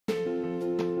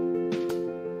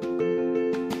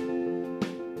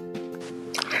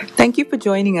Thank you for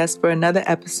joining us for another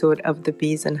episode of the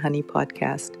Bees and Honey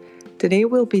podcast. Today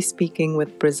we'll be speaking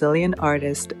with Brazilian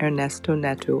artist Ernesto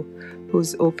Neto,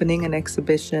 who's opening an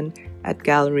exhibition at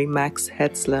Galerie Max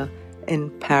Hetzler in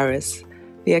Paris.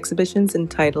 The exhibition's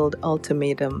entitled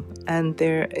Ultimatum, and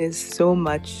there is so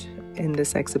much in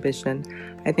this exhibition.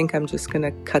 I think I'm just going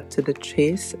to cut to the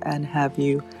chase and have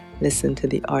you listen to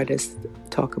the artist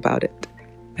talk about it.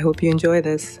 I hope you enjoy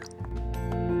this.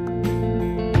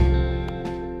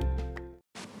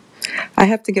 I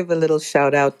have to give a little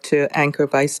shout out to Anchor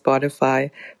by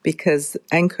Spotify because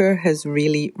Anchor has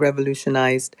really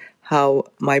revolutionized how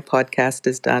my podcast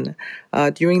is done.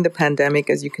 During the pandemic,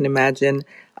 as you can imagine,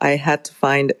 I had to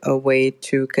find a way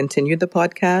to continue the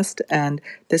podcast, and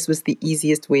this was the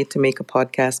easiest way to make a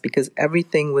podcast because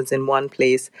everything was in one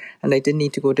place and I didn't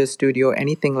need to go to a studio or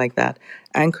anything like that.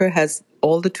 Anchor has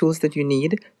all the tools that you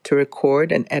need to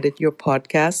record and edit your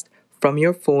podcast from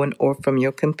your phone or from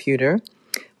your computer.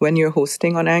 When you're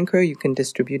hosting on Anchor, you can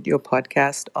distribute your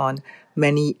podcast on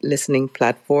many listening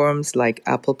platforms like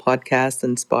Apple Podcasts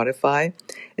and Spotify.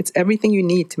 It's everything you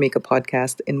need to make a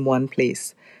podcast in one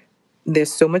place.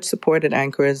 There's so much support at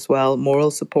Anchor as well, moral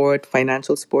support,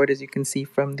 financial support, as you can see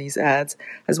from these ads,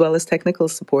 as well as technical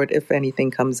support if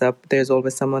anything comes up. There's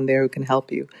always someone there who can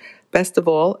help you. Best of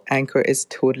all, Anchor is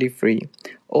totally free.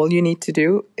 All you need to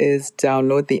do is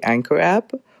download the Anchor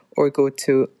app or go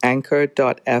to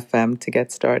anchor.fm to get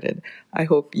started. I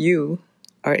hope you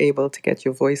are able to get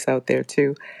your voice out there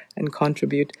too and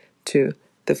contribute to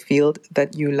the field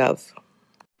that you love.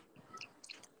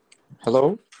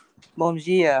 Hello. Bom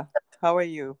dia. How are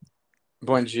you?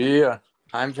 Bom dia.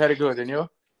 I'm very good. And you?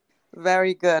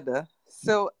 Very good.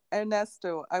 So,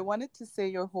 Ernesto, I wanted to say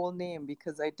your whole name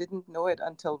because I didn't know it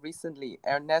until recently.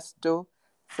 Ernesto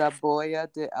Zaboya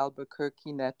de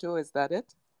Albuquerque Neto. Is that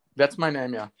it? That's my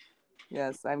name, yeah.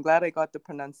 Yes, I'm glad I got the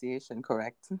pronunciation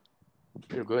correct.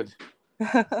 You're good.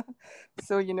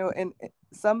 So, in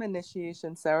some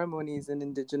initiation ceremonies in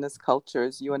indigenous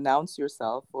cultures, you announce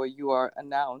yourself or you are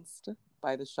announced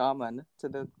by the shaman to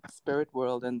the spirit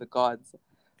world and the gods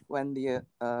when the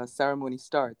ceremony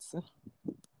starts.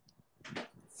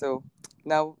 So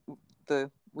now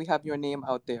we have your name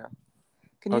out there.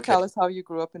 Can you tell us how you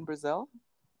grew up in Brazil?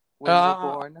 When you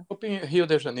were born? Up in Rio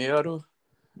de Janeiro,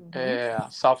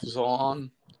 South Zone,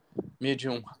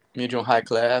 medium high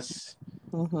class,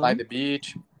 by the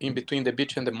beach, in between the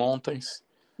beach and the mountains.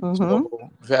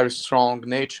 So very strong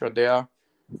nature there.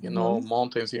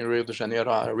 Mountains in Rio de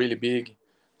Janeiro are really big.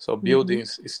 So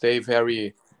buildings stay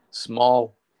very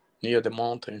small near the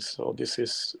mountains. So this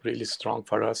is really strong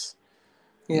for us.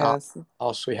 Yes. Now,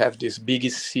 also we have this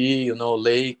big sea,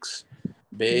 lakes,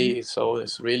 bay. So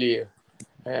it's really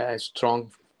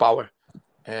strong power.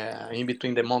 In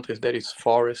between the mountains, there is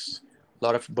forests, a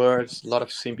lot of birds, a lot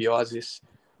of symbiosis,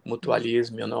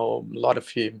 mutualism, a lot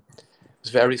of it's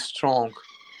very strong.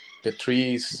 The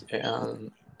trees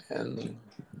and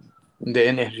the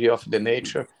energy of the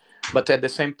nature, but at the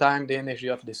same time, the energy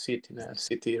of the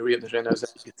city. Rio de Janeiro is a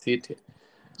big city.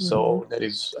 So there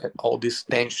is all these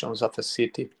tensions of a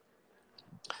city.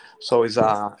 So it's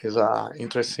a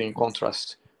interesting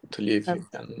contrast to live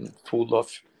and full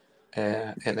of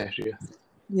energy.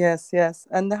 Yes.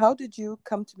 And how did you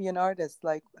come to be an artist?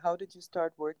 Like, how did you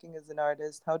start working as an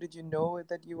artist? How did you know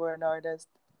that you were an artist?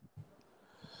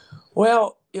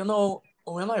 Well,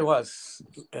 when I was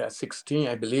 16,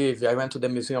 I believe, I went to the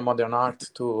Museum of Modern Art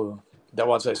there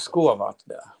was a school of art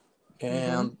there.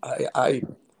 And I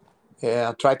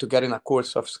tried to get in a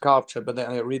course of sculpture, but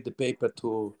then I read the paper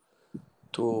to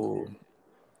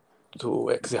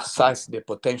exercise the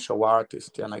potential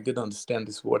artist, and I didn't understand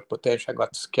this word potential. I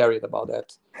got scared about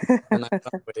that, and I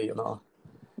ran away,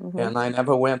 and I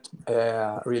never went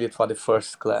really for the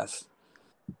first class.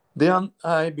 Then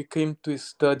I became to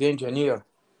study engineer.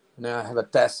 I have a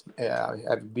test, I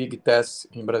have big tests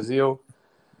in Brazil,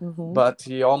 but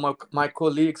all my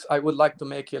colleagues, I would like to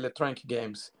make electronic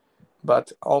games,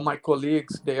 but all my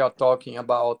colleagues, they are talking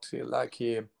about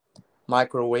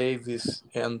microwaves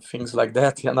and things like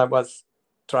that, and I was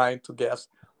trying to guess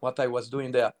what I was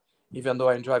doing there, even though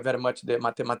I enjoy very much the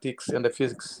mathematics and the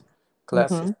physics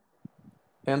classes.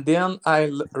 And then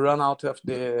I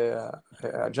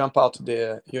jump out of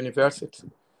the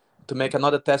university to make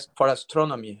another test for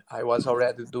astronomy. I was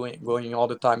already going all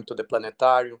the time to the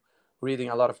planetarium, reading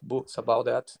a lot of books about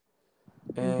that,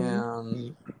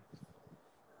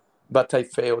 but I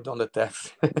failed on the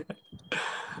test.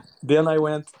 Then I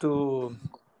went to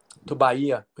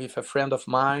Bahia with a friend of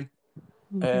mine.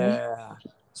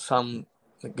 Some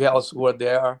girls were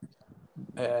there,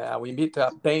 We meet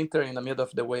a painter in the middle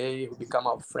of the way who become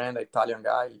our friend, an Italian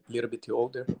guy, a little bit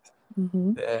older.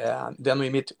 Then we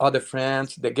meet other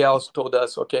friends. The girls told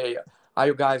us, okay, are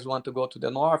you guys want to go to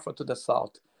the north or to the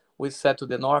south? We said to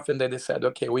the north, and then they said,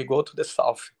 okay, we go to the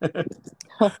south.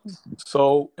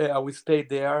 So we stayed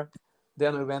there.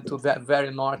 Then we went to the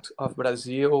very north of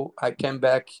Brazil. I came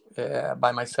back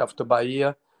by myself to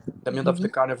Bahia. In the middle of the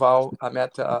carnival, I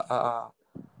met a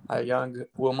young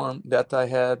woman that I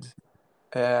had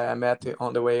met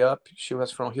on the way up. She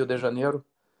was from Rio de Janeiro.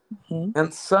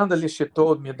 And suddenly she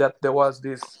told me that there was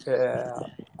this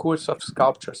course of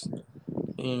sculptures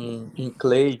in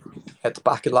clay at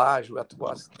Parque Lage, that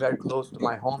was very close to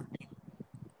my home.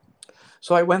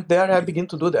 So I went there and I began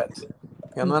to do that.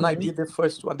 And when I did the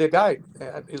first one, the guy,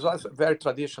 it was very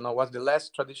traditional, was the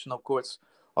last traditional course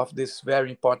of this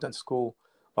very important school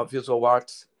of visual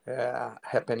arts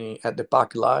happening at the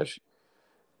Parque Lage.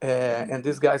 And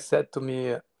this guy said to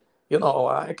me, you know,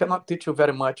 I cannot teach you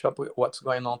very much of what's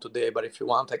going on today, but if you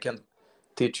want, I can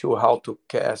teach you how to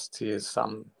cast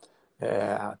some,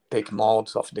 take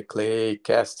molds of the clay,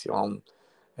 cast on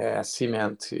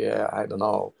cement, I don't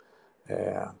know,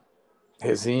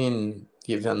 resin,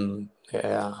 even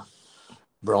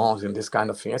bronze and this kind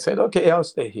of thing. I said, okay, I'll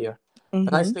stay here. And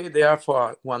I stayed there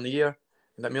for 1 year.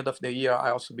 In the middle of the year,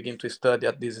 I also began to study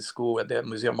at this school at the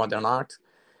Museum of Modern Art.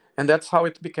 And that's how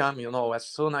it became, you know, as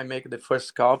soon as I make the first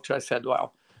sculpture, I said,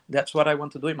 well, that's what I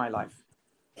want to do in my life.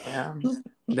 And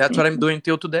that's what I'm doing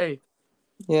till today.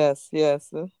 Yes,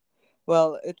 yes.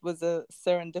 Well, it was a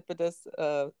serendipitous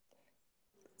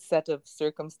set of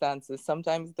circumstances.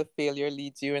 Sometimes the failure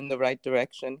leads you in the right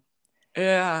direction.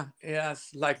 Yeah,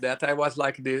 yes, like that. I was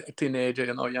like the teenager,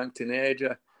 you know, young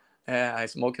teenager,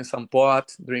 smoking some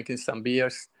pot, drinking some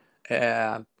beers.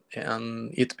 Uh,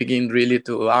 and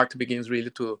art begins really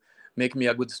to make me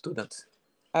a good student.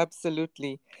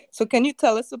 Absolutely. So can you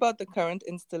tell us about the current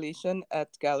installation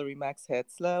at Gallery Max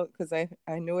Hetzler? Because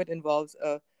I know it involves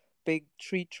a big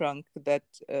tree trunk that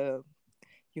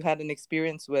you had an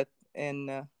experience with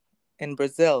in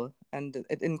Brazil, and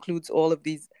it includes all of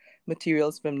these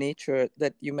materials from nature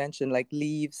that you mentioned, like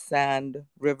leaves, sand,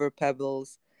 river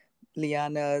pebbles,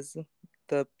 lianas,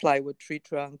 the plywood tree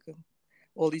trunk,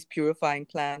 all these purifying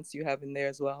plants you have in there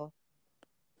as well.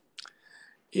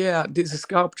 Yeah, this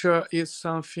sculpture is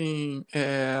something.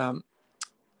 I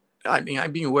mean,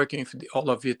 I've been working with all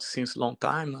of it since a long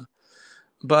time.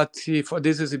 But for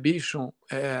this exhibition,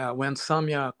 when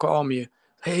Samia called me,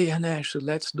 hey, Ernesto,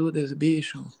 let's do the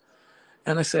exhibition.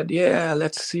 And I said, yeah,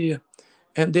 let's see.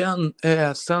 And then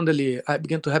suddenly I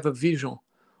began to have a vision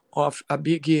of a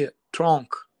big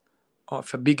trunk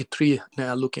of a big tree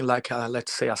looking like,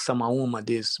 let's say, a samauma,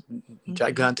 this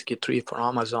gigantic tree from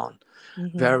Amazon,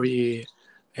 very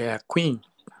queen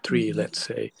tree, let's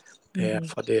say,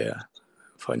 for the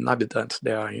for inhabitants.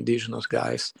 They are indigenous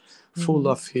guys, full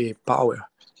of power.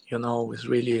 You know, it's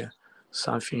really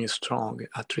something strong.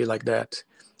 A tree like that,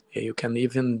 you can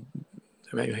even.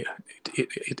 I mean,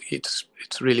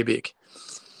 it's really big.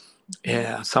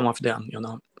 Some of them, you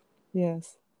know.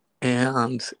 Yes.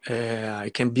 And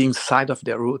it can be inside of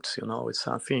their roots. You know, it's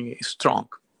something strong,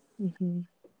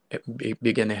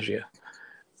 big energy,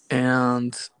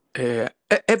 and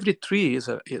every tree is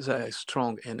a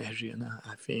strong energy. And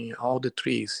I think all the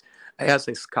trees, as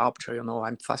a sculptor, you know,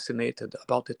 I'm fascinated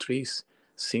about the trees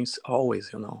since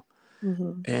always, you know.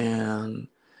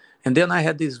 And then I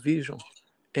had this vision,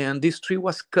 and this tree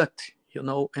was cut, you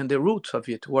know, and the roots of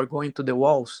it were going to the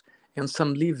walls, and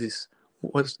some leaves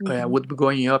would be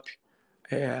going up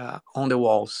on the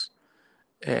walls,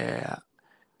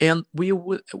 and we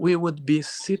would be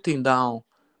sitting down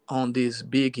on this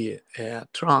big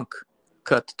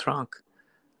cut trunk,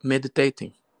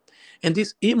 meditating. And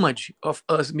this image of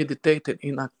us meditating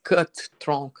in a cut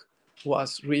trunk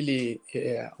was really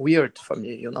weird for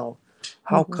me, you know.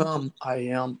 How come I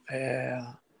am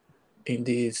in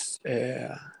this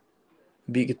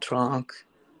big trunk,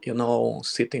 you know,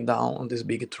 sitting down on this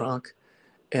big trunk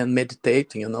and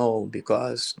meditating, you know,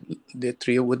 because the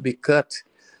tree would be cut.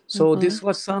 So this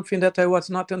was something that I was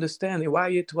not understanding why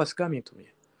it was coming to me.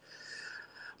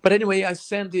 But anyway, I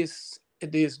sent this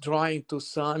drawing to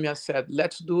Sam. I said,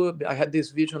 let's do, I had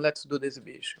this vision, let's do this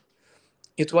vision.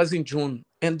 It was in June.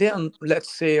 And then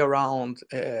let's say around,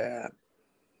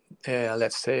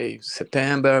 let's say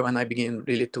September, when I begin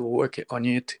really to work on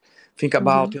it, think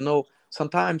about, you know,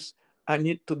 sometimes I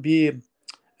need to be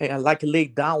like lay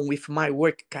down with my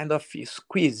work kind of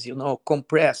squeeze, you know,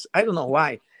 compress. I don't know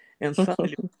why. And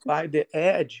suddenly by the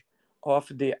edge of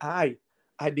the eye,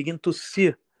 I begin to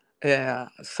see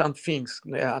some things.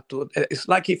 It's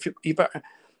like if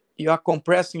you are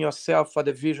compressing yourself for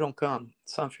the vision come,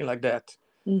 something like that.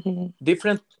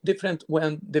 Different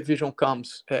when the vision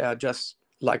comes, just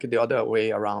like the other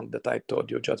way around that I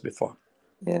told you just before.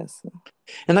 Yes.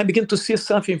 And I began to see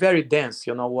something very dense,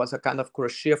 was a kind of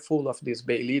crochet full of these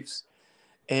bay leaves.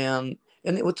 And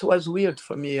it was weird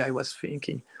for me. I was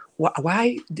thinking,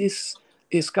 why this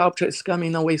sculpture is coming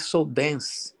in a way so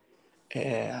dense?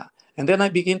 And then I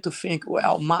begin to think,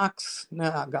 well,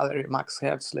 Gallery, Max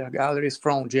Hetzler Gallery is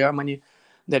from Germany.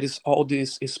 There is all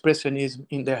this expressionism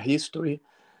in their history.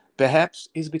 Perhaps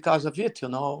it's because of it,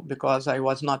 because I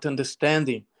was not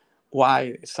understanding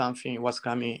why something was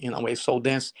coming in a way so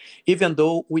dense, even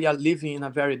though we are living in a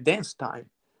very dense time.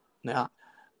 Yeah.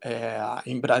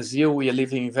 In Brazil, we are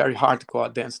living in very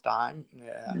hardcore dense time.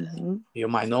 You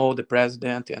might know the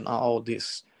president and all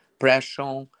this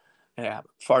pressure,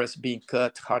 forests being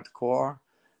cut hardcore,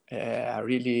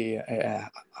 really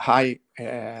high,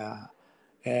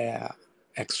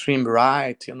 extreme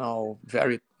right,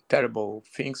 very terrible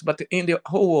things. But in the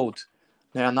whole world,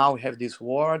 now we have this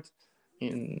war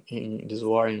in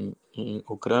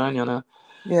Ukraine.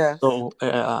 Yes. So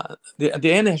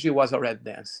the energy was already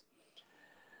dense.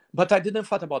 But I didn't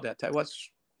thought about that. I was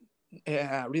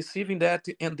receiving that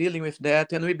and dealing with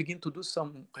that, and we begin to do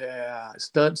some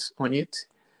studies on it.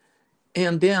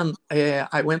 And then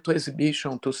I went to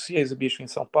exhibition, to see exhibition in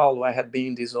São Paulo. I had been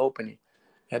in this opening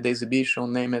at the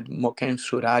exhibition named Moken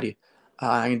Shurari,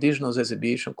 indigenous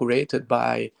exhibition curated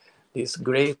by this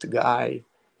great guy,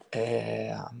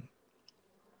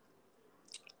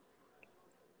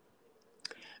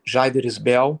 Jaider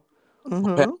Isbel,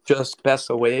 who had just passed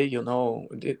away.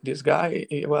 This guy,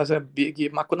 he was a big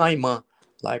Macunaíma,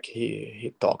 like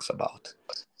he talks about.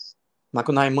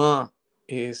 Macunaíma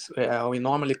is, we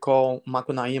normally call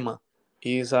Macunaíma,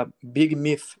 is a big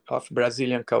myth of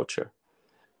Brazilian culture.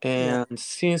 And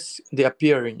since the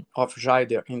appearing of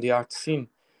Jaider in the art scene,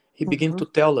 he began to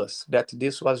tell us that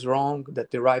this was wrong,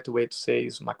 that the right way to say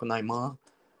is Macunaíma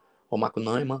or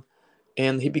Macunaíma.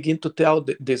 And he began to tell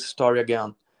this story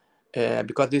again,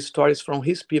 because this story is from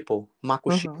his people,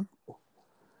 Macuxi.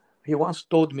 He once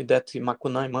told me that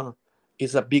Macunaíma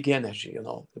is a big energy,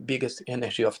 the biggest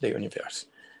energy of the universe.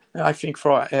 I think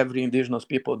for every indigenous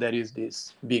people, there is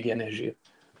this big energy.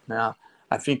 Now,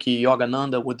 I think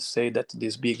Yogananda would say that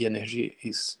this big energy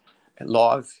is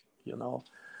love,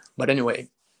 But anyway,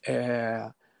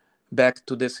 back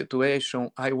to the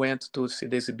situation, I went to see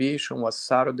the exhibition. Was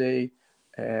Saturday,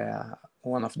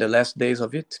 one of the last days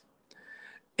of it.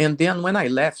 And then when I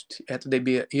left at the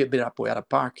Ibirapuera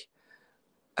Park,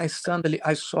 I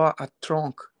saw a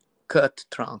cut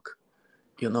trunk,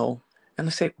 and I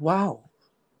said, wow,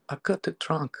 a cut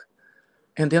trunk.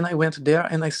 And then I went there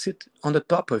and I sit on the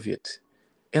top of it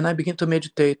and I begin to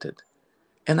meditate it.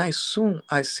 And I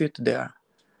sit there.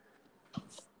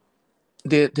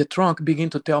 The trunk begin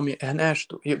to tell me,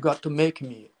 Ernesto, you got to make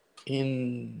me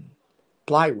in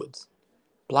plywood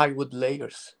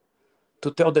layers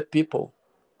to tell the people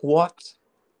what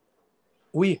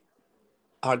we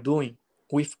are doing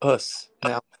with us.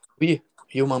 Now, we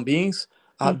human beings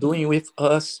are doing with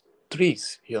us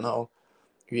trees,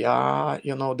 We are,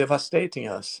 devastating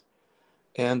us.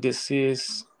 And this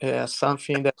is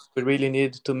something that we really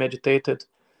need to meditate it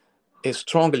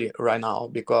strongly right now,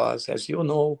 because as you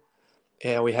know,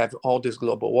 we have all this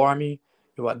global warming,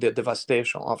 the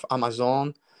devastation of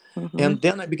Amazon. And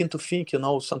then I begin to think,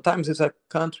 sometimes it's like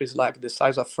countries like the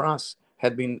size of France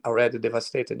had been already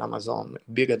devastated in Amazon,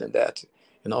 bigger than that,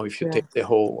 if you take the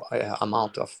whole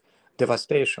amount of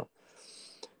devastation.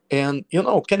 And,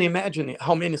 can you imagine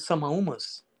how many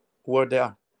samaumas were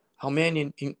there? How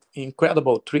many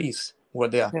incredible trees were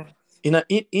there? In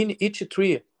each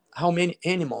tree, how many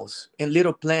animals and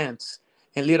little plants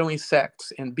and little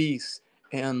insects and bees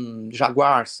and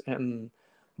jaguars and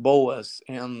boas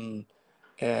and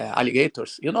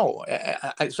alligators.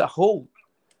 It's a whole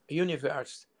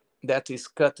universe that is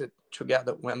cut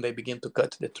together when they begin to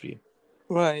cut the tree.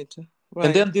 Right.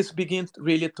 And then this begins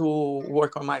really to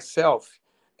work on myself.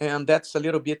 And that's a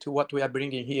little bit what we are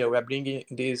bringing here. We are bringing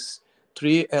this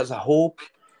tree as a hope,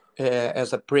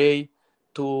 as a prayer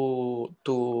for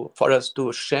us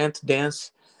to chant,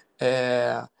 dance,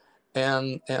 and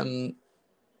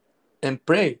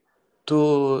pray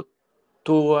to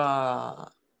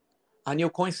a new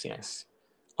conscience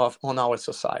on our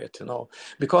society,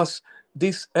 because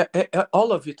this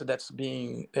all of it that's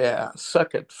being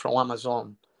sucked from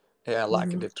Amazon,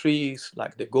 like the trees,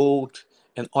 like the gold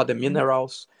and other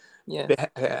minerals,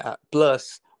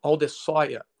 plus all the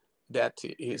soil that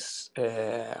is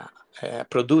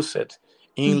produced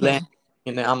inland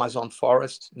in the Amazon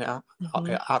forest. Yeah,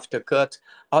 after cut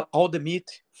all the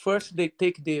meat. First, they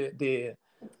take the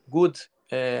good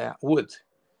wood,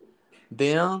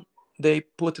 then they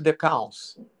put the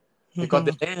cows because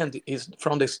the land is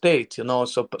from the state,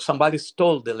 so somebody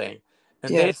stole the land,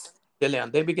 and they Yes. the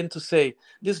land. They begin to say,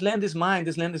 "This land is mine.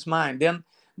 This land is mine." Then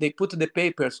they put the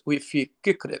papers with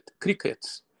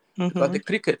crickets, because the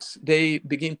crickets, they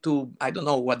begin to, I don't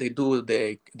know what they do.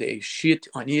 They shit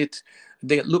on it.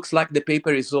 They looks like the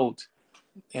paper is old.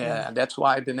 That's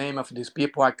why the name of these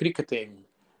people are cricketing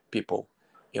people,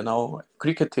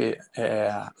 cricket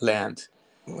land.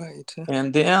 Right.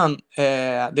 And then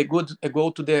they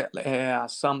go to the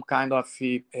some kind of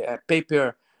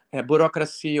paper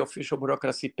bureaucracy, official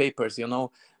bureaucracy papers.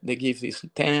 They give these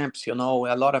stamps. A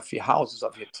lot of houses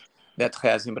of it that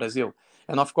has in Brazil,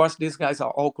 and of course these guys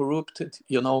are all corrupted.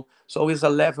 So it's a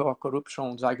level of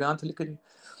corruption gigantically,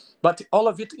 but all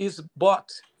of it is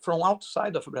bought from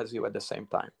outside of Brazil at the same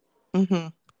time,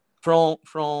 from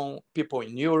people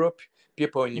in Europe,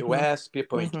 people in US,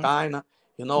 people in China,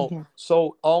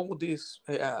 So all this,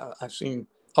 I think,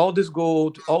 all this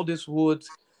gold, all this wood,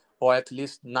 or at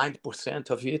least 90%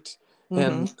 of it,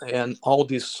 and all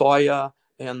this soya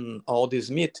and all this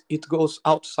meat, it goes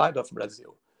outside of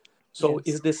Brazil. So Yes.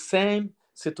 it's the same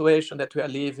situation that we are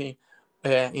living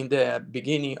in the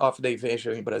beginning of the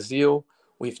invasion in Brazil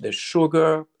with the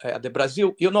sugar, the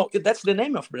Brazil, that's the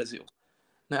name of Brazil.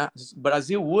 Now,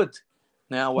 Brazil wood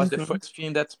now was the first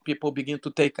thing that people begin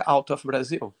to take out of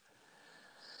Brazil.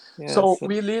 So Yes.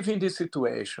 we live in this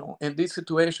situation, and this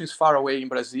situation is far away in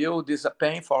Brazil. This is a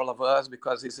pain for all of us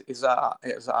because it's a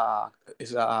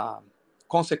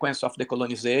consequence of the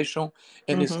colonization,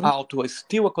 and it's also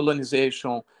still a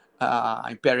colonization,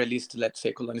 imperialist, let's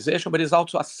say, colonization, but it's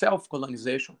also a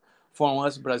self-colonization for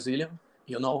us Brazilian,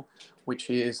 which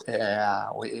is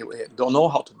we don't know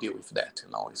how to deal with that.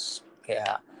 It's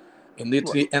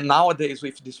and nowadays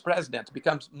with this president it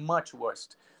becomes much worse.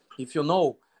 If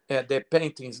the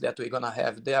paintings that we're gonna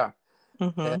have there,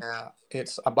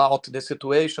 it's about the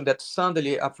situation that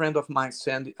suddenly a friend of mine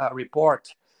sent a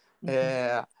report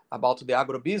about the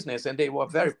agribusiness, and they were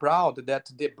very proud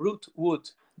that the brute wood,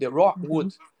 the raw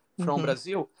wood from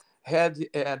Brazil, had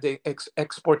the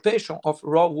exportation of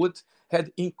raw wood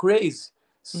had increased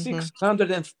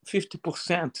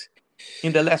 650%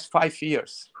 in the last 5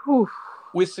 years.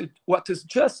 With what is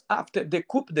just after the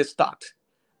coup d'etat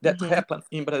that happened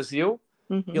in Brazil,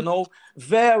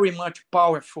 very much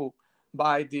powerful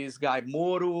by this guy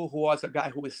Moro, who was a guy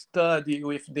who studied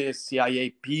with the CIA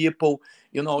people.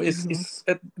 It's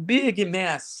a big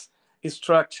mess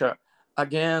structure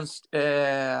against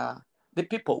the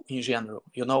people in general.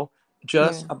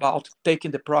 Just about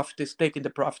taking the profits, taking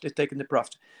the profits, taking the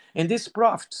profits, and these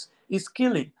profits is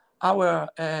killing our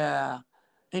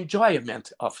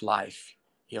enjoyment of life.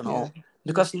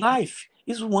 Because life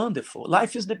is wonderful.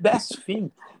 Life is the best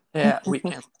thing we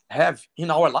can have in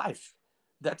our life.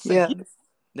 That's a gift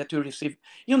that we receive.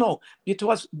 It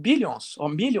was billions or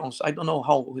millions, I don't know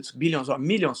how it's billions or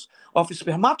millions of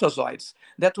spermatozoids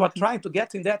that were trying to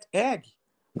get in that egg,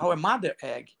 our mother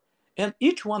egg. And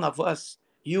each one of us,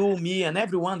 you, me, and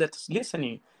everyone that's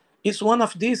listening, is one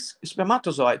of these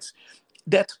spermatozoids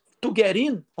that to get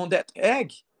in on that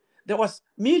egg, there was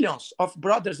millions of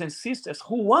brothers and sisters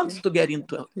who wants to get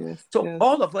into it. So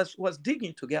all of us was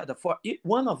digging together for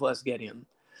one of us get in.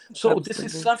 So this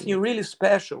is something really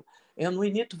special, and we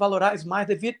need to valorize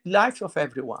the life of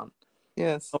everyone.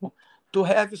 So, to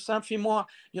have something more,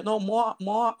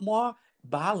 more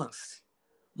balance,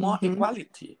 more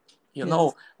equality.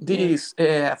 This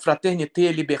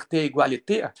fraternité, liberté,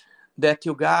 égalité that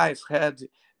you guys had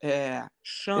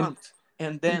chant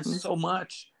and danced so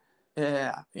much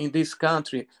in this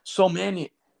country so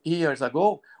many years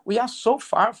ago. We are so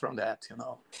far from that.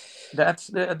 That's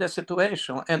the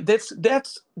situation, and that's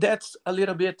a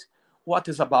little bit what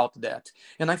is about that.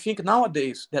 And I think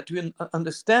nowadays that we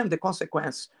understand the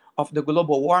consequence of the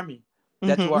global warming,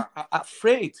 that we are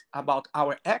afraid about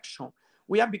our action,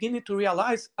 we are beginning to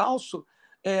realize also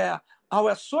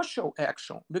our social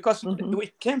action, because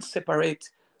we can't separate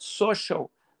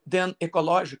social than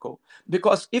ecological.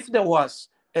 Because if there was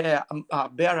a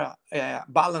better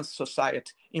balanced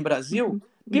society in Brazil,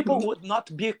 people would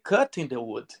not be cutting the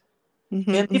wood.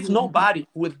 And if nobody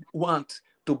would want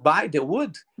to buy the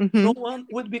wood, no one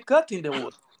would be cutting the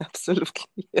wood. Absolutely.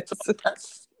 So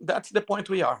Yes. that's the point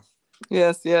we are.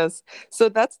 Yes. So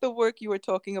that's the work you were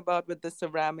talking about with the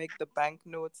ceramic, the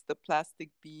banknotes, the plastic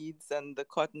beads, and the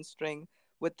cotton string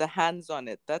with the hands on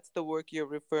it. That's the work you're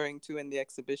referring to in the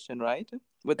exhibition, right?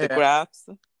 With the graphs.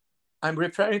 I'm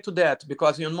referring to that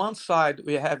because on one side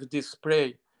we have this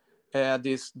spray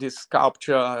this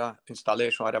sculpture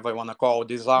installation, whatever you want to call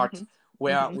this art,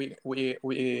 where Mm-hmm.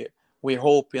 we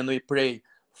hope and we pray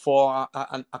for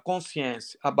a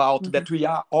conscience about Mm-hmm. that we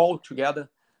are all together,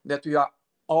 that we are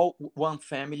all one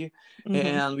family, Mm-hmm.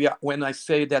 and we are. When I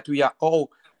say that we are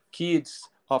all kids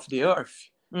of the earth,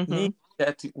 Mm-hmm. means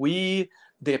that we,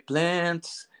 the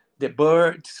plants, the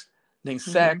birds, the Mm-hmm.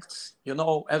 insects,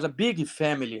 as a big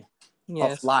family of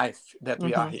Yes. life that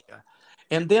we are Mm-hmm. here.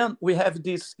 And then we have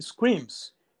these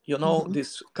screens, Mm-hmm.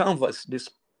 this canvas, this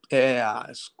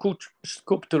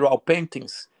sculptural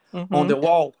paintings on Mm-hmm. the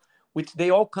wall, which they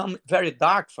all come very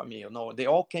dark for me, they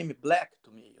all came black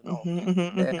to me,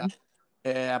 Mm-hmm.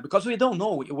 Mm-hmm. because we don't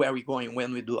know where we're going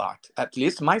when we do art. At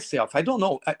least myself, I don't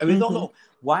know. We don't Mm-hmm. know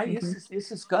why Mm-hmm.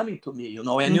 this is coming to me,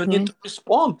 and you need Mm-hmm. to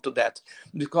respond to that,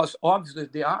 because obviously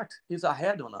the art is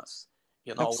ahead on us.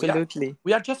 Absolutely.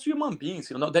 We are just human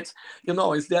beings. That's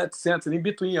it's that sense in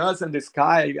between us and the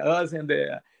sky, us and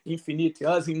the infinite,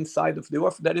 us inside of the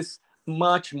earth. That is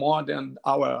much more than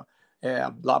our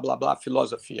blah blah blah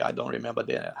philosophy. I don't remember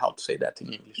how to say that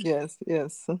in English. Yes.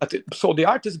 Yes. So the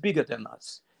art is bigger than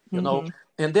us, Mm-hmm.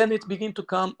 and then it begin to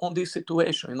come on this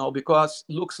situation, because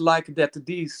looks like that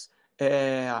these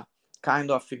kind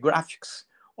of graphics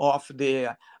of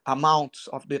the amounts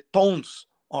of the tons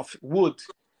of wood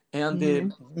and the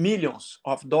Mm-hmm. millions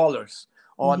of dollars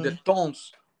or the Mm-hmm.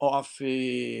 tons of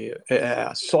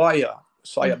soya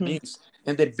Mm-hmm. beans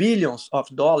and the billions of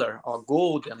dollars or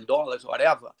gold and dollars,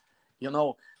 whatever,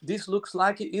 this looks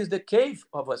like it is the cave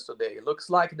of us today. It looks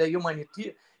like the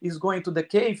humanity is going to the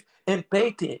cave and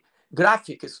painting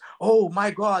graphics. Oh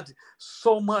my God,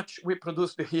 so much we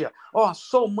produced here. Oh,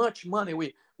 so much money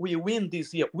we win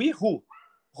this year. We who?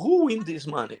 Who win this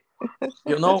money?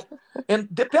 you know and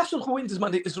the person who wins this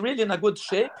money is really in a good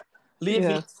shape,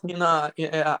 living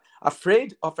Yes.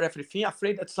 afraid of everything,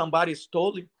 afraid that somebody is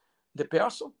stealing the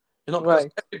person, because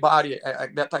Right. everybody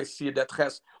that I see that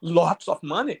has lots of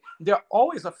money, they're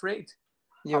always afraid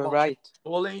You're about being right.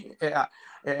 stolen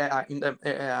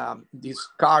in these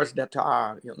cars that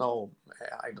are,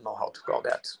 I don't know how to call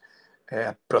that,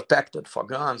 protected for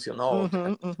guns, Mm-hmm.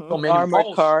 Mm-hmm. so many Armored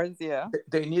walls cars. Yeah.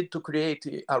 they need to create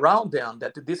around them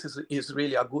that this is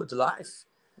really a good life.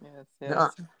 Yes. Yeah.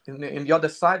 Yes. In the other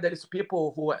side, there is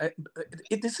people who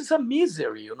this is a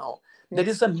misery. There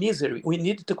is Yes. a misery. We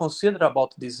need to consider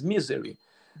about this misery.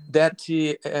 That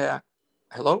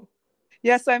hello.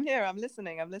 Yes. I'm here. I'm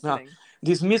listening. I'm Uh, listening.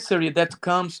 this misery that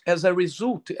comes as a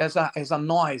result, as a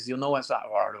noise, as a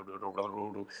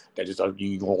that is a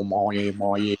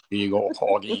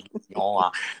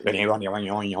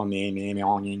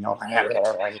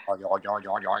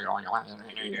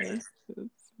Yes.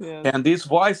 Yes. and this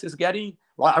voice is getting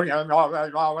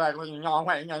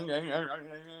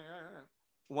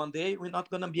one day we're not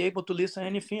going to be able to listen to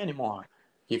anything anymore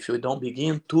if we don't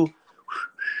begin to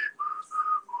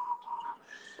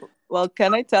Well,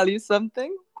 can I tell you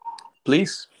something?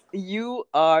 please. You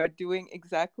are doing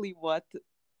exactly what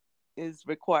is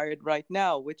required right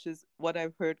now, which is what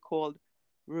I've heard called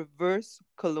reverse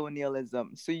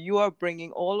colonialism. So you are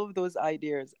bringing all of those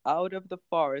ideas out of the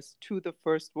forest to the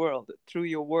first world through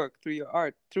your work, through your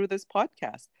art, through this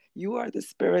podcast. You are the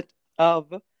spirit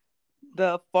of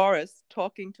the forest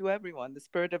talking to everyone, the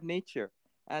spirit of nature.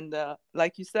 And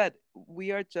like you said,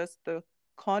 we are just the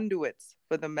conduits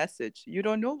for the message. You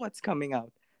don't know what's coming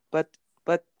out, but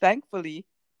thankfully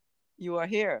you are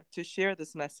here to share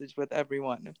this message with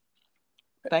everyone.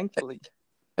 Thankfully.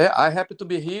 Yeah, I happy to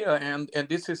be here, and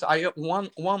this is I one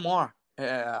more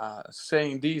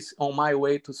saying this on my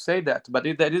way to say that, but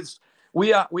that is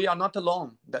we are not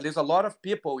alone. There is a lot of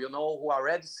people who are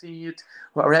already seeing it,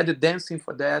 who are already dancing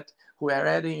for that, who are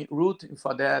already rooting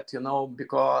for that,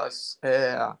 because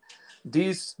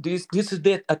this is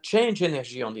a change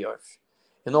energy on the earth.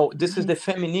 This is Mm-hmm. the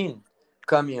feminine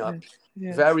coming up Yes.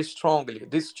 Yes. very strongly.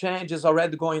 This change is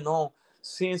already going on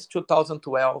since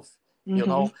 2012.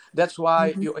 Mm-hmm. That's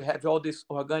why Mm-hmm. you have all this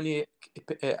organic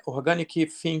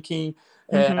thinking,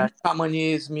 Mm-hmm.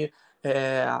 shamanism,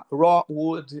 raw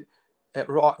wood,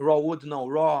 raw wood, no,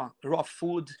 raw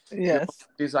food. Yes.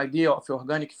 This idea of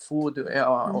organic food,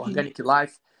 Mm-hmm. organic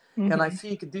life, and I Mm-hmm.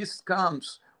 think this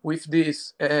comes with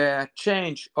this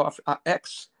change of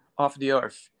X of the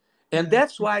earth, and Yes.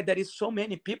 that's why there is so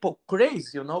many people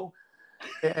crazy,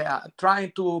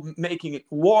 trying to making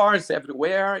wars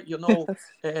everywhere, Yes.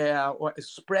 or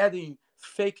spreading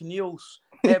fake news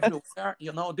Yes. everywhere.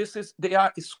 They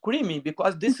are screaming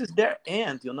because this is their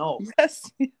end.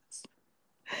 Yes.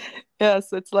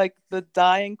 Yes. It's like the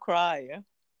dying cry.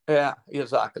 Yeah,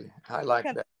 exactly. I like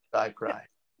Can that. I can cry.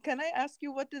 can I ask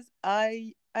you what does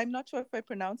I I'm not sure if I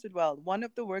pronounce it well. One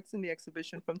of the works in the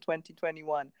exhibition from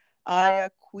 2021, Aya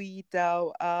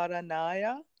Cuidao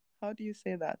Aranaya. How do you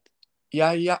say that?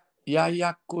 Ya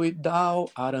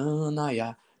cuidao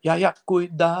aranaya. Ya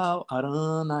cuidao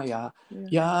aranaya.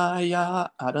 Ya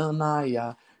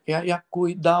aranaya. Ya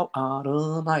cuidao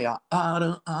aranaya.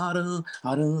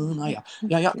 Aranaya.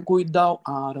 Ya cuidao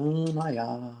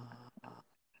aranaya.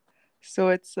 So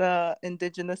it's an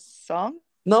indigenous song?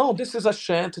 No, this is a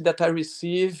chant that I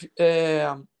received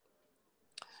the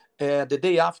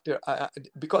day after,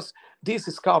 because this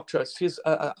sculpture, she's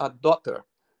a daughter.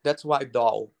 That's why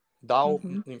doll. Doll,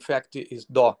 Mm-hmm. in fact, is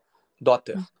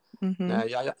daughter. Mm-hmm.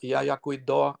 Ya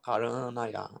cuidó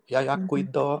aranaya. Ya Mm-hmm.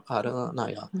 cuidó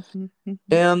aranaya. Mm-hmm.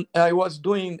 And I was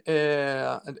doing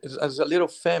as a little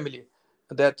family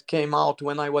that came out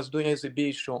when I was doing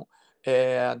exhibition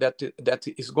that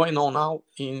is going on now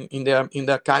in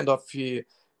the kind of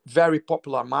very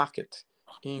popular market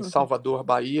in Salvador,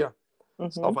 Bahia.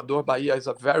 Mm-hmm. Salvador, Bahia is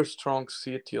a very strong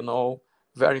city,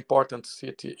 very important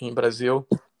city in Brazil,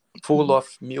 full of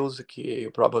music, you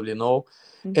probably know.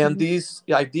 And Mm-hmm. this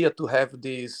idea to have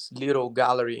this little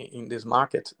gallery in this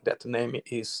market, that name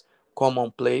is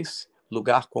Commonplace,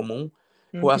 Lugar Comum,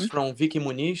 was Mm-hmm. from Vicky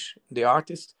Muniz, the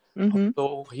artist. Mm-hmm.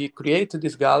 So he created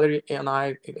this gallery, and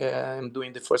I am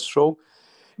doing the first show.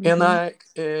 And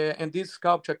Mm-hmm. and this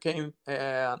sculpture came,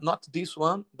 not this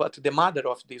one, but the mother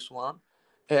of this one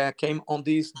came on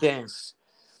this dance.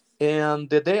 And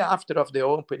the day after of the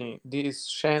opening, this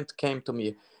chant came to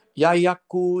me. Ya ya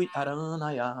kui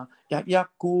aranaya, ya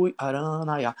kui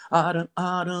aranaya, aran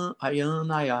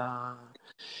ayanaya.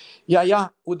 Ya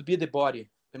would be the body,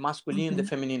 the masculine, the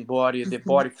feminine body, the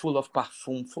body full of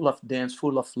perfume, full of dance,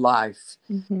 full of life.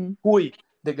 Mm-hmm. Kui,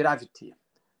 the gravity,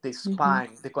 the Mm-hmm.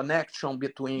 spine, the connection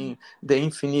between the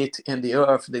infinite and the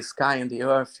earth, the sky and the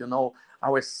earth,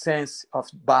 our sense of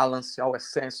balance, our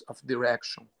sense of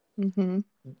direction. Mm-hmm.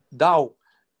 Dao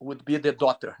would be the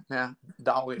daughter. Né?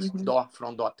 Dao is Mm-hmm. dó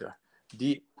from daughter.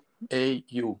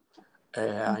 D-A-U. In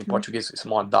Mm-hmm. Portuguese, it's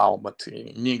more Dao, but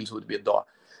in English would be dó.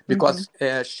 Mm-hmm. Because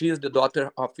she is the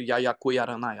daughter of Yayacuí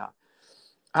Aranaya.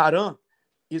 Aran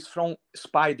is from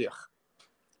spider.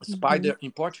 Mm-hmm. Spider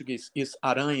in Portuguese is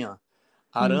aranha.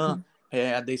 Aran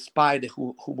Mm-hmm. the spider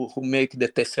who make the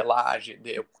tesselage,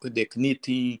 the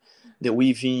knitting, the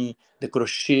weaving, the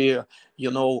crochet,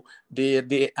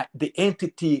 the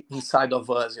entity inside of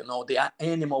us, the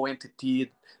animal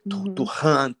entity to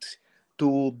hunt,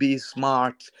 to be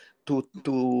smart,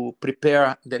 to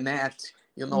prepare the net,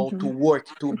 to Mm-hmm. work,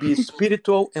 to be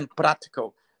spiritual and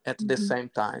practical at the Mm-hmm. same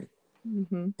time.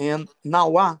 Mm-hmm. And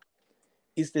Nawa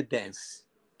is the dance,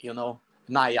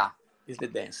 Naya is the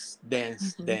dance,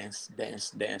 dance, Mm-hmm. dance,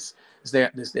 dance, dance.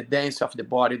 There's the dance of the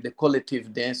body, the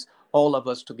collective dance, all of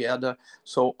us together.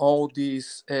 So all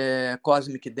this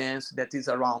cosmic dance that is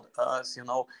around us,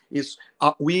 is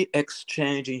we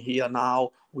exchanging here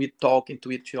now, we talking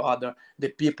to each other, the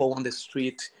people on the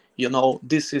street,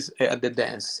 this is the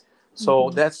dance. So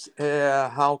Mm-hmm. that's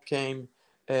how came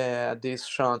this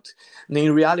chant. And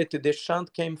in reality, the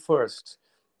chant came first,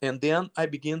 and then I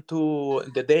begin to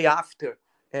the day after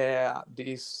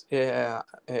this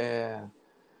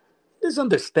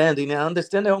understanding.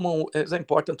 Understanding is an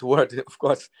important word, of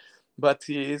course, but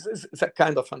it's a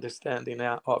kind of understanding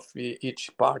of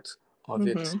each part of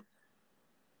it. Mm-hmm.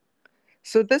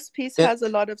 So this piece And, has a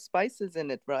lot of spices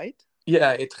in it, right?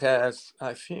 yeah, it has.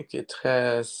 I think it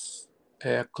has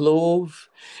clove.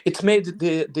 It's made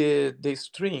the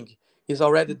string is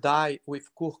already dyed with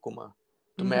curcuma,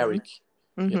 Mm-hmm. turmeric,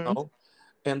 you Mm-hmm. know,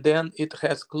 and then it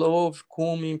has clove,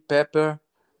 cumin, pepper,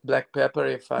 black pepper,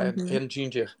 Mm-hmm. and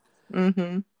ginger,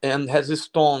 Mm-hmm. and has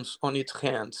stones on its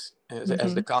hands as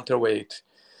Mm-hmm. the counterweight.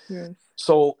 Yes.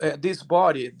 So this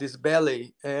body, this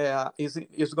belly,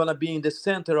 is gonna be in the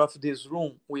center of this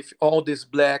room with all these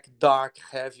black, dark,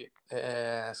 heavy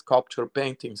sculpture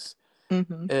paintings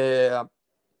Mm-hmm. uh,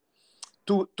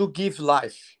 to give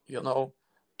life, Yes.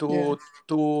 to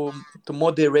to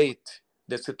moderate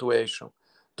the situation,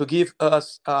 to give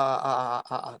us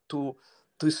to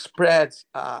spread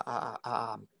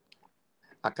a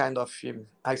kind of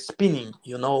a spinning, a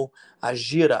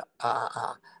gira,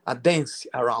 a dance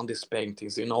around these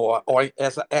paintings, or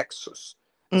as an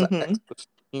Mm-hmm.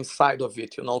 inside of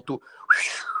it, to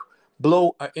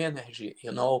blow energy,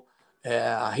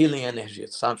 healing energy,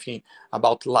 something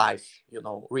about life,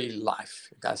 real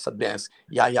life. That's a dance.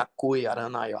 Yayakui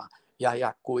aranaya,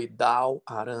 yayakui dao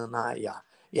aranaya,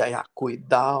 yayakui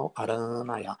dao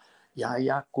aranaya,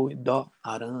 yayakui do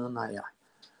aranaya,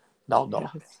 dao do.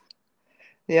 Yes.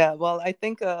 Yeah, well, I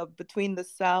think between the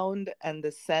sound and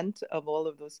the scent of all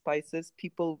of those spices,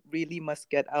 people really must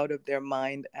get out of their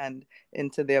mind and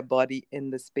into their body in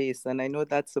the space. And I know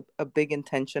that's a big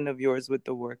intention of yours with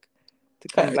the work, to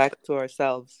come Uh, back to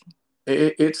ourselves.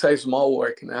 it's a small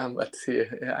work now, but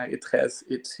it has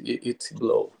its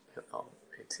glow, you know,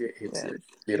 it's a Yes,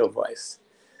 little voice.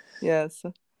 yes.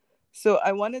 So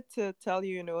I wanted to tell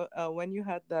you, when you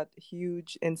had that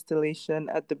huge installation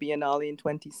at the Biennale in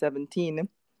 2017,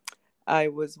 I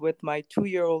was with my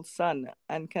 2-year-old son.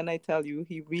 And can I tell you,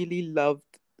 he really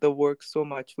loved the work so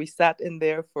much. We sat in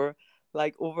there for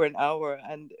like over an hour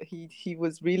and he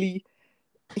was really,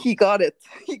 he got it.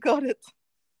 He got it.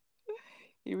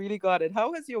 He really got it.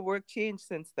 How has your work changed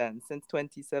since then, since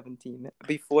 2017,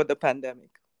 before the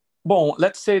pandemic? Bon,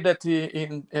 let's say that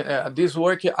in this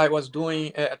work I was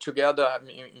doing together, I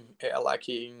mean, like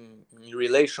in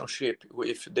relationship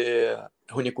with the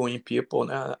Hunikuin people,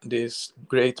 these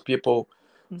great people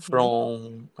Mm-hmm.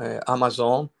 from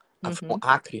Amazon, Mm-hmm. from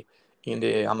Acre, in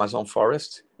the Amazon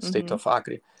forest, state Mm-hmm. of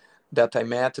Acre, that I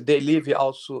met. They live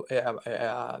also,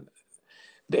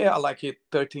 they are like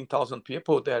 13,000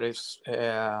 people. There is,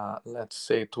 let's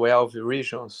say, 12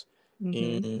 regions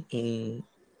Mm-hmm.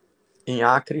 in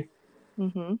Acre,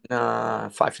 Mm-hmm.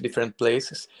 5 different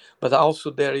places. But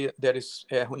also there is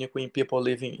Hunikuin people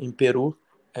living in Peru,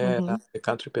 Mm-hmm. the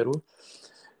country Peru.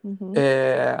 Mm-hmm.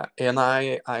 And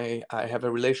I have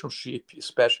a relationship,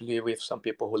 especially with some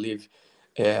people who live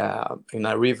in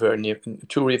a river, near,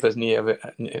 two rivers named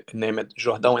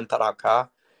Jordão and Taracá,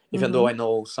 even though Mm-hmm. I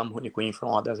know some Hunikuin from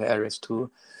other areas too.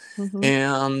 Mm-hmm.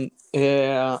 And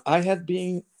I have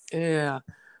been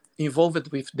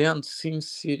involved with them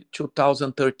since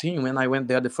 2013 when I went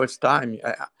there the first time.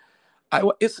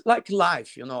 It's like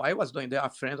life, you know. I was doing there. A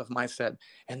friend of mine said,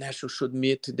 "Ernesto, you should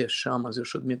meet the shamans. You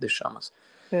should meet the shamans."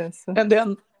 Yes. And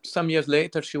then some years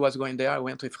later, she was going there. I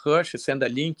went with her. She sent a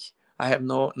link. I have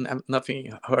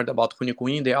nothing heard about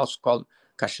Hunikuin. They also called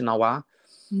Kaxinawa.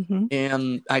 Mm-hmm.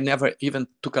 And I never even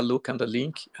took a look on the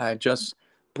link. I just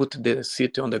put the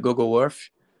city on the Google Earth.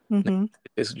 Mm-hmm.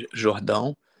 It's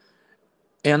Jordão.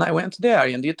 And I went there,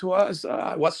 and it was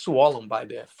I was swollen by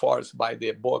the force, by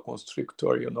the boa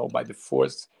constrictor, you know, by the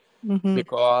force, Mm-hmm.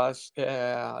 because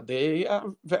they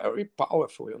are very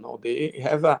powerful, you know. They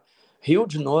have a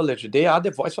huge knowledge. They are the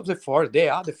voice of the forest. They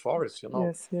are the forest, you know.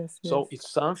 Yes, yes, yes. So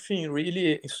it's something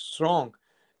really strong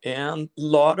and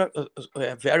lot of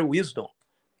very wisdom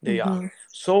they are. Mm-hmm.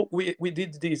 So we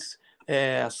did this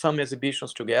some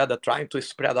exhibitions together, trying to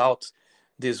spread out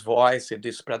this voice and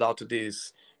to spread out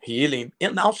this healing,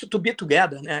 and also to be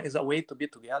together. Is a way to be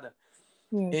together.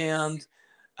 Yes. And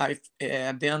I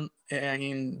then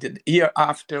in the year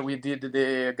after we did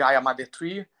the Gaia Mother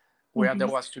Tree, where Mm-hmm. there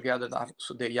was together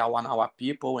also the Yawanawa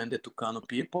people and the Tucano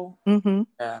people, Mm-hmm.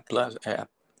 plus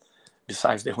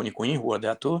besides the Runicuim who were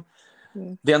there too.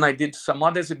 Yes. Then I did some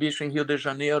other exhibition in Rio de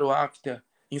Janeiro after.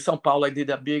 In São Paulo, I did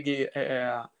a big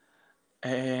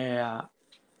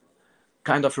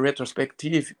kind of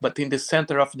retrospective, but in the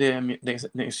center of the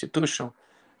institution,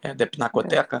 the Yes.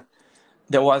 Pinacoteca,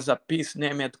 there was a piece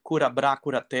named Cura Bra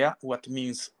Cura Te, what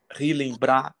means healing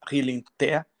Bra, healing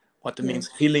Te, what Yes. means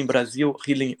healing Brazil,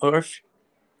 healing Earth.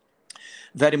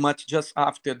 Very much just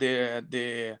after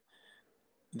the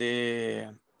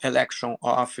election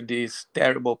of this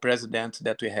terrible president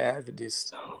that we have,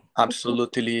 this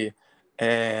absolutely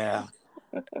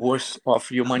worst of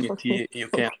humanity you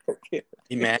can Okay.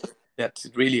 imagine.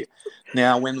 That's really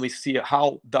now when we see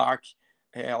how dark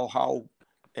or how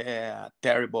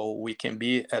terrible we can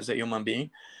be as a human being,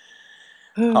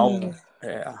 how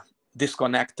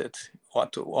disconnected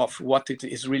of what it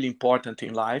is really important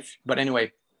in life. But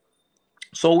anyway,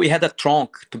 so we had a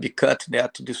trunk to be cut there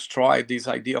to destroy this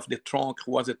idea of the trunk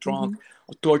was a trunk,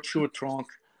 Mm-hmm. a torture trunk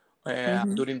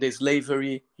Mm-hmm. during the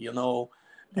slavery, you know,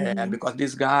 Mm-hmm. because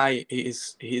this guy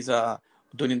he's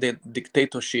during the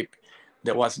dictatorship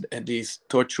there was these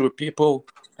torture people.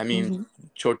 I mean, Mm-hmm.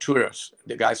 torturers,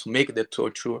 the guys who make the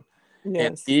torture,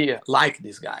 and Yes. he liked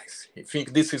these guys. He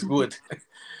think this is good.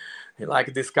 He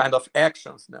liked this kind of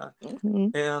actions. No? Mm-hmm.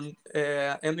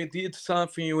 And we did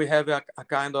something. We have a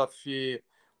kind of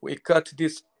we cut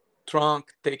this trunk,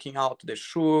 taking out the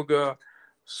sugar,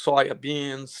 soya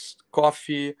beans,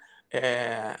 coffee,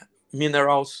 uh,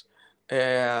 minerals,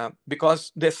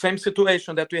 because the same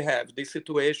situation that we have, the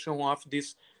situation of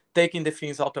this taking the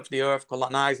things out of the earth,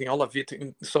 colonizing all of it.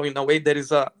 So in a way, there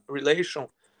is a relation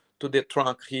to the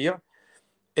trunk here.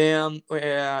 And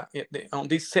on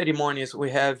these ceremonies, we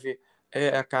have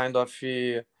a kind of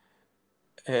a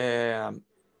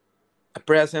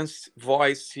presence,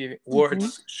 voice, Mm-hmm.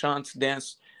 words, chants,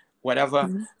 dance whatever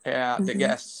the Mm-hmm.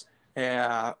 guests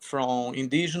from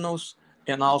indigenous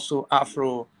and also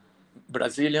Afro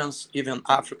Brazilians, even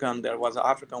African. There was an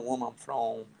African woman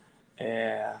from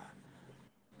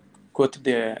Côte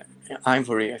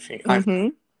d'Ivory, I think. Mm-hmm.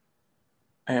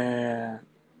 Uh,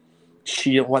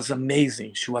 she was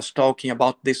amazing. She was talking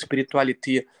about the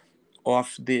spirituality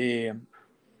of the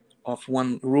of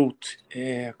one root,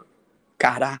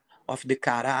 Cara, of the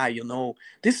Cara.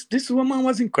 This woman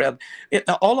was incredible.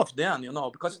 All of them,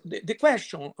 because the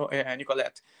question,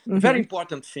 Nicolette, a very Mm-hmm.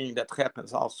 important thing that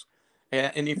happens also,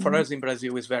 and for Mm-hmm. us in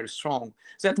Brazil is very strong,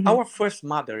 is that Mm-hmm. our first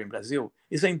mother in Brazil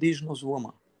is an indigenous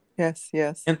woman. Yes,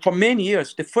 yes. And for many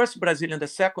years, the first Brazilian, the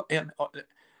second,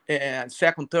 and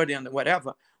second, third, and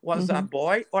whatever, was a Mm-hmm.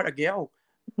 boy or a girl,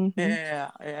 uh,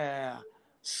 Mm-hmm.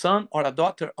 son or a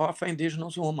daughter of an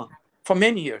indigenous woman for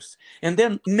many years. And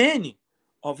then many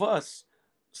of us,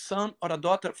 son or a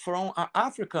daughter from an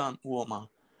African woman.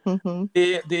 Mm-hmm.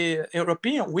 The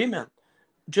European women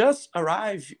just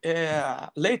arrived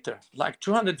later, like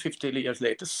 250 years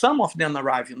later. Some of them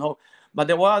arrived, but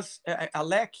there was a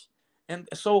lack. And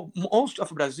so most of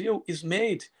Brazil is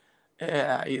made,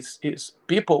 is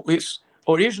people is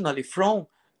originally from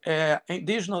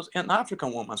indigenous and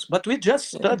African women. But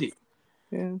Yes,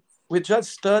 yes. we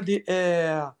just study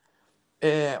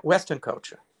Western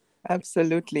culture.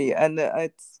 Absolutely. And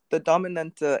it's the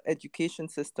dominant education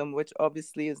system, which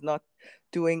obviously is not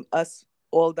doing us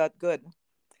all that good.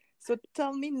 So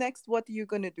tell me next, what are you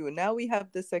going to do? Now we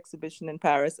have this exhibition in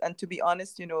Paris. And to be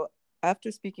honest,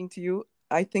 after speaking to you,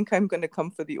 I think I'm going to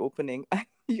come for the opening.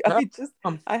 Uh,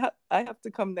 um, I have to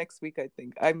come next week, I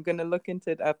think. I'm going to look into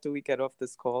it after we get off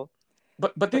this call.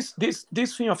 but But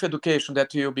this thing of education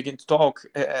that you begin to talk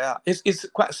is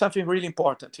quite something really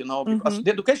important, because mm-hmm,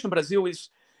 the education in Brazil is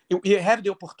you have the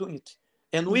opportunity,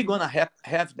 and we're mm-hmm, gonna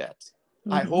have that.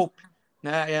 I mm-hmm, hope.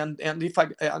 And if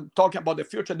I'm talking about the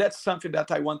future, that's something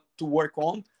that I want to work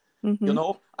on. mm-hmm,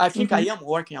 I think I mm-hmm, am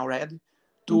working already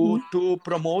mm-hmm, to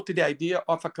promote the idea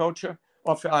of a culture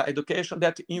of education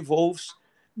that involves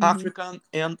mm-hmm, African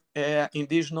and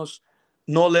indigenous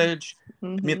knowledge,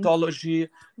 mm-hmm, mythology,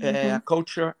 mm-hmm,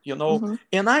 culture, mm-hmm.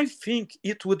 and I think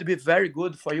it would be very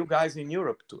good for you guys in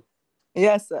Europe too.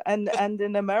 Yes, and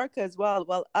in America as well.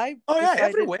 Well, I Oh yeah, decided,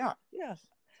 everywhere. yeah,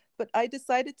 but I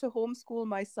decided to homeschool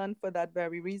my son for that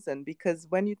very reason. Because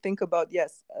when you think about,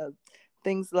 yes,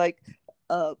 things like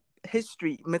uh,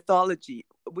 history, mythology,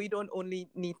 we don't only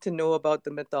need to know about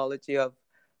the mythology of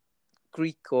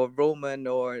Greek or Roman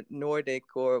or Nordic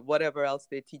or whatever else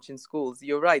they teach in schools.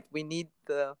 You're right. We need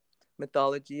the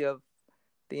mythology of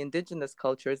the indigenous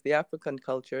cultures, the African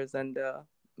cultures, and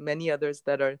many others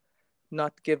that are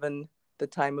not given the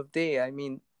time of day. I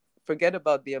mean, forget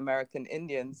about the American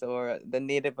Indians or the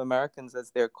Native Americans,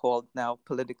 as they're called now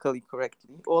politically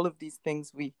correctly. All of these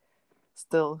things we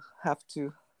still have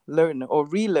to learn or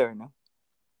relearn.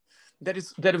 There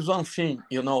is one thing,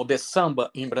 the samba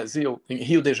in Brazil, in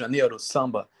Rio de Janeiro,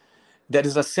 samba. There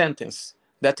is a sentence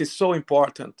that is so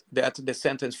important that the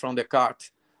sentence from Descartes,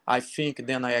 I think,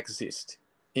 then I exist,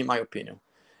 in my opinion.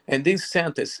 And this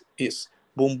sentence is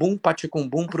bum bum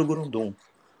paticumbum prugurundum,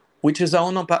 which is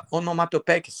an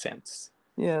onomatopoeic sentence.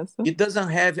 Yes. It doesn't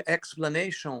have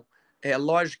explanation, a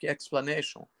logic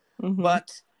explanation, Mm-hmm.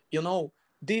 but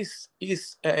this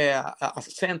is a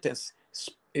sentence,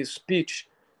 is speech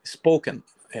spoken,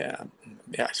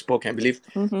 spoken, I believe,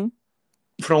 Mm-hmm.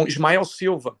 from Ismael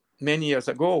Silva many years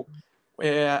ago,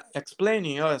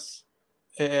 explaining us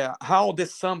how the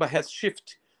samba has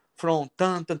shifted from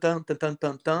tan tan tan tan tan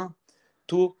tan tan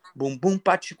to bum bum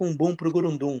paticum bum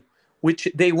prugurundum, which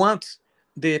they want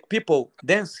the people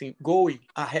dancing, going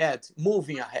ahead,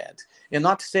 moving ahead, and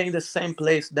not staying in the same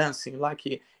place dancing like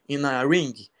in a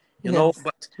ring, Yes.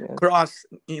 but Yes. cross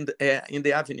in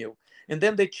the avenue. And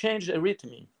then they change the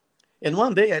rhythm. And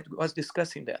one day I was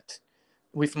discussing that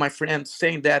with my friend,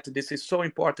 saying that this is so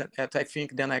important that I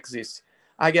think then exists.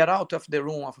 I get out of the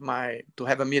room to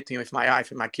have a meeting with my wife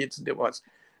and my kids. There was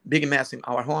big mess in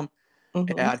our home,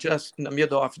 Mm-hmm. just in the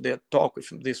middle of the talk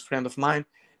with this friend of mine,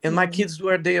 and my Mm-hmm. kids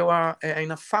they were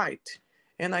in a fight,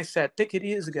 and I said, "Take it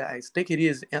easy, guys, take it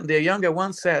easy." And the younger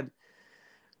one said,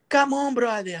 "Come on,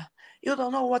 brother, you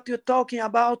don't know what you're talking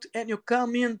about, and you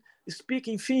come in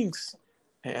speaking things."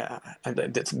 And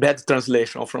that's bad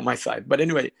translation from my side. But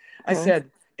anyway, I Yes.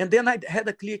 said, and then I had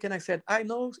a click and I said, "I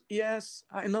know, yes,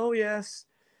 I know, yes."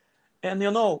 And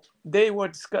they were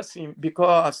discussing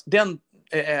because then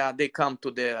they come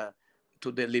to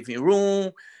the living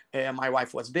room. My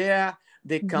wife was there.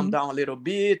 They come Mm-hmm. down a little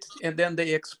bit, and then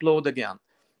they explode again.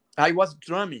 I was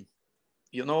drumming,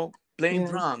 playing Yes.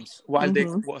 drums while they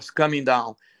Mm-hmm. was coming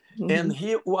down. And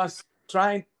he was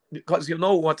trying, because you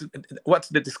know what's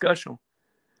the discussion?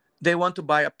 They want to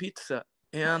buy a pizza,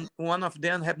 and one of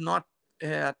them have not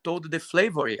told the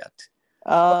flavor yet.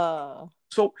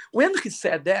 So when he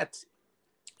said that,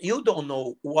 you don't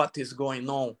know what is going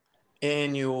on,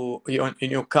 and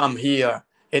you come here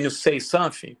and you say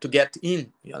something to get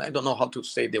in. I don't know how to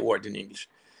say the word in English.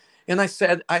 And I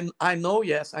said, I know,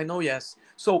 yes, I know, yes.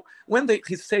 So when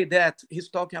he say that, he's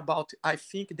talking about, I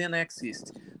think then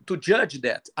exists. To judge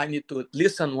that, I need to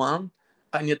listen one,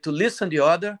 I need to listen the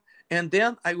other, and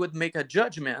then I would make a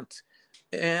judgment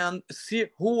and see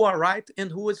who are right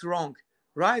and who is wrong,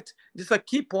 right? This is a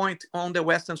key point on the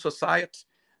Western society.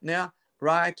 Yeah,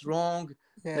 right, wrong,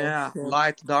 yeah,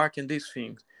 light, dark, and these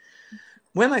things.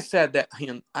 When I said that,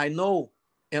 I know,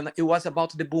 and it was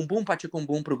about the boom boom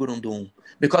pachikumbum pro gurundum,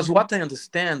 because what I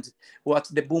understand was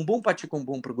the boom boom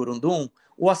pachikumbum pro gurundum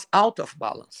was out of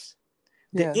balance.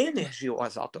 The energy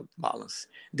was out of balance.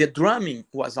 The drumming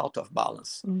was out of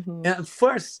balance. And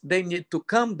first, they need to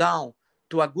come down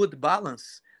to a good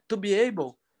balance to be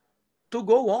able to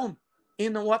go on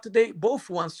in what they both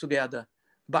want together,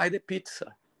 buy the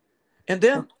pizza. And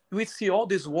then we see all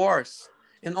these wars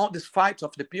and all these fights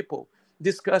of the people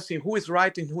discussing who is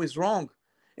right and who is wrong.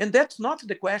 And that's not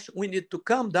the question. We need to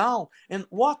come down and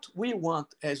what we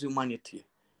want as humanity.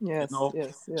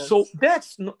 So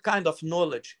that's kind of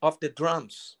knowledge of the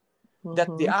drums that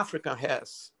the African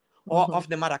has, or of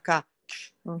the maracá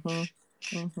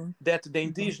that the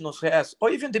indigenous has,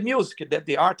 or even the music that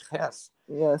the art has.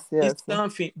 It's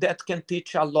something that can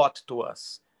teach a lot to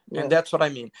us. And that's what I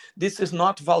mean. This is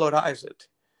not valorized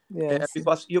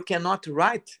because you cannot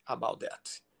write about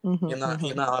that in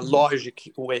a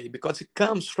logic way, because it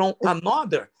comes from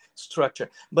another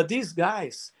structure. But these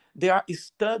guys, they are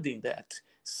studying that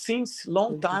since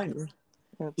long time.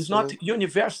 It's not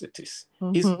universities.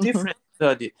 It's different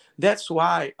study. That's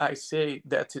why I say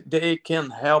that they can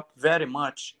help very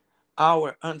much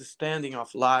our understanding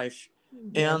of life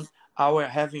and our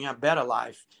having a better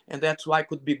life. And that's why it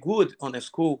could be good on a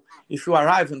school if you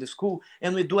arrive in the school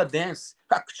and we do a dance.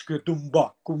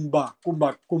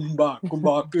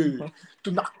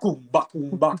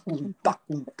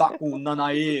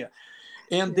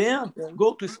 And then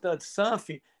go to study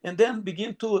something, and then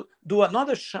begin to do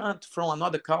another chant from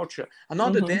another culture,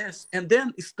 another dance, and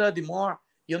then study more.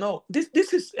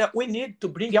 This is we need to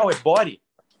bring our body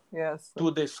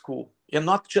to the school and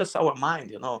not just our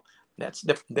mind. That's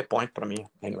the point for me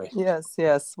anyway.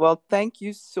 Yes. Well, thank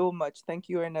you so much. Thank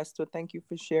you, Ernesto. Thank you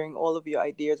for sharing all of your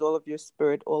ideas, all of your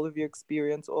spirit, all of your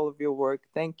experience, all of your work.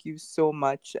 Thank you so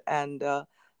much. And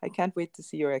I can't wait to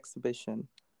see your exhibition.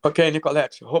 Okay,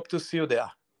 Nicolette. Hope to see you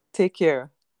there. Take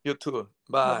care. You too.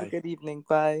 Bye. Have a good evening.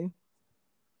 Bye.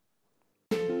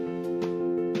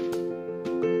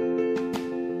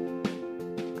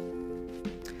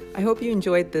 I hope you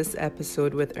enjoyed this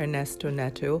episode with Ernesto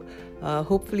Neto.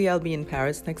 Hopefully I'll be in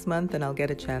Paris next month and I'll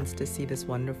get a chance to see this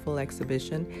wonderful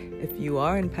exhibition. If you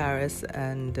are in Paris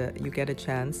and you get a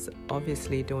chance,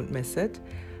 obviously don't miss it.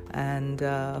 And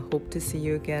hope to see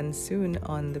you again soon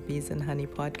on the Bees and Honey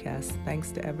podcast.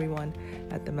 Thanks to everyone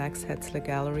at the Max Hetzler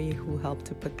Gallery who helped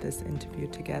to put this interview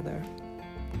together.